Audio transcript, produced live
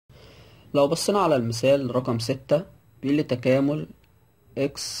لو بصينا على المثال رقم 6 بيقول لي تكامل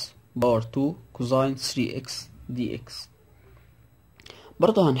x باور 2 كوزين 3x dx.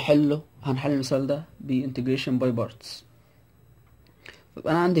 برضه هنحل المثال ده بانتجريشن باي بارتس.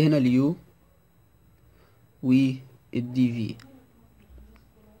 يبقى انا عندي هنا اليو والدي في.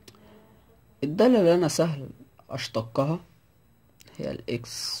 الدالة اللي انا سهل اشتقها هي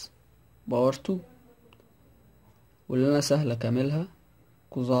الاكس باور 2، واللي انا سهل اكملها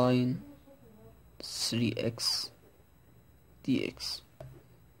كوزين 3x dx.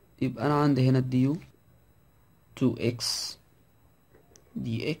 يبقى انا عندي هنا الديو 2x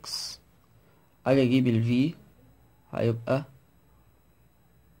dx. اجي اجيب الفي هيبقى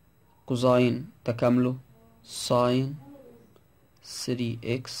كوزين تكامله ساين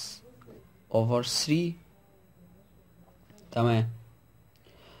 3x over 3. تمام.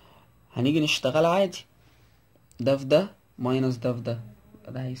 هنيجي نشتغل عادي، ده في ده ماينس ده في ده،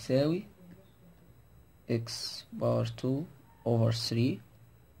 يبقى ده هيساوي x باور 2 over 3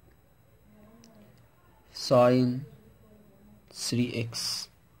 ساين 3x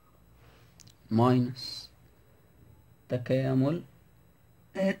ماينس تكامل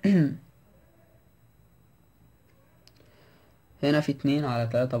هنا في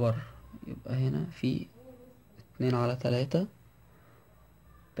 2/3 بره، يبقى هنا في 2/3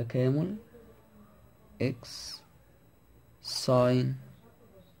 تكامل x ساين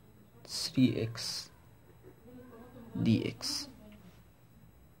 3x dx.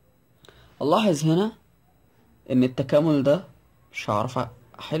 نلاحظ هنا ان التكامل ده مش هعرف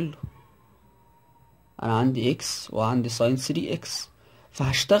احله، انا عندي x وعندي ساين 3x،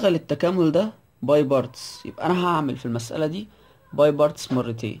 فهشتغل التكامل ده باي بارتس. يبقى انا هعمل في المسألة دي باي بارتس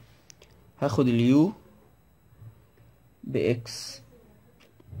مرتين. هاخد اليو بx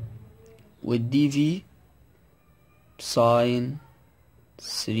والدي في بساين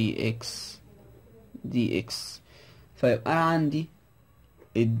 3x dx. فيبقى انا عندي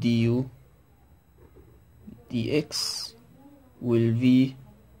الديو dx والفي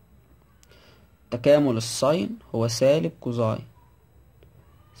تكامل الساين هو سالب كوزين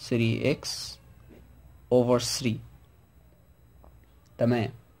 3x over 3.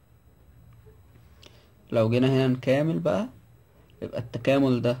 تمام. لو جينا هنا نكامل بقى، يبقى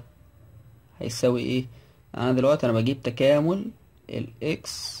التكامل ده هيساوي ايه؟ انا دلوقتي انا بجيب تكامل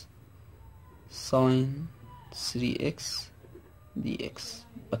الاكس ساين 3x dx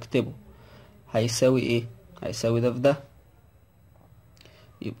بكتبه هيساوي ايه؟ هيساوي ده في ده،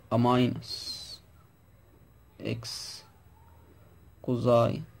 يبقى ماينس x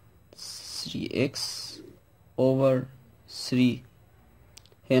كوزين 3x over 3.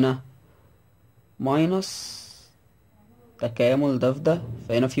 هنا ماينس تكامل ده في ده،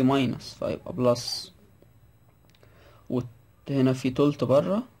 فهنا في ماينس فيبقى بلس، وهنا في تلت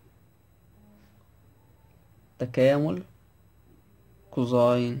بره تكامل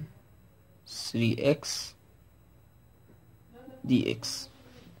كوزين 3x dx.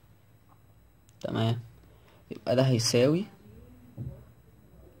 تمام. يبقى ده هيساوي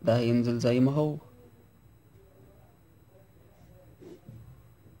ده هينزل زي ما هو،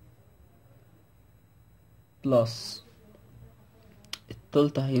 بلس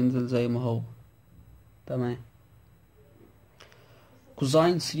التلت هينزل زي ما هو. تمام.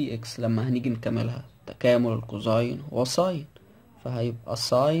 كوزين 3x لما هنيجي نكملها تكامل الكوزين هو ساين، فهيبقى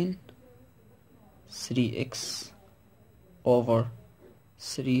ساين 3x over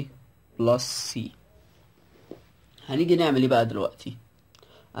 3 plus c. هنيجي نعمل ايه بقى دلوقتي؟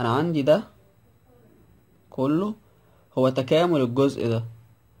 انا عندي ده كله هو تكامل الجزء ده،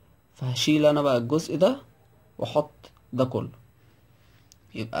 فهشيل انا بقى الجزء ده واحط ده كله.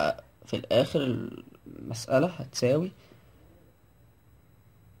 يبقى في الاخر المسألة هتساوي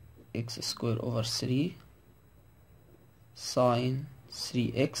x square over 3 ساين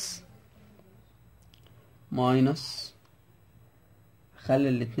 3x ماينس،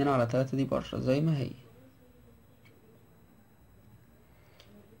 خلي 2/3 دي بره زي ما هي،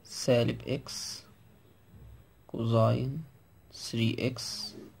 سالب x كوزين 3x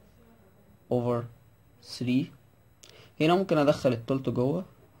over 3. هنا ممكن ادخل التلت جوه،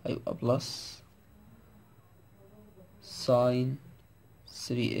 هيبقى بلس ساين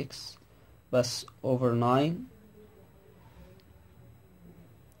 3x بس over 9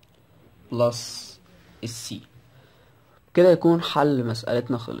 بلس السي. كده يكون حل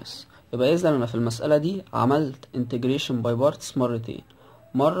مسألتنا خلص. يبقى اذا انا في المسألة دي عملت انتجريشن باي بارتس مرتين،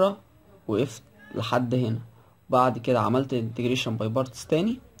 مرة وقفت لحد هنا، بعد كده عملت انتجريشن باي بارتس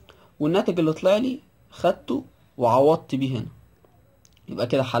تاني، والناتج اللي طلع لي خدته وعوضت بيه هنا. يبقى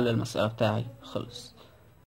كده حل المسألة بتاعي خلص.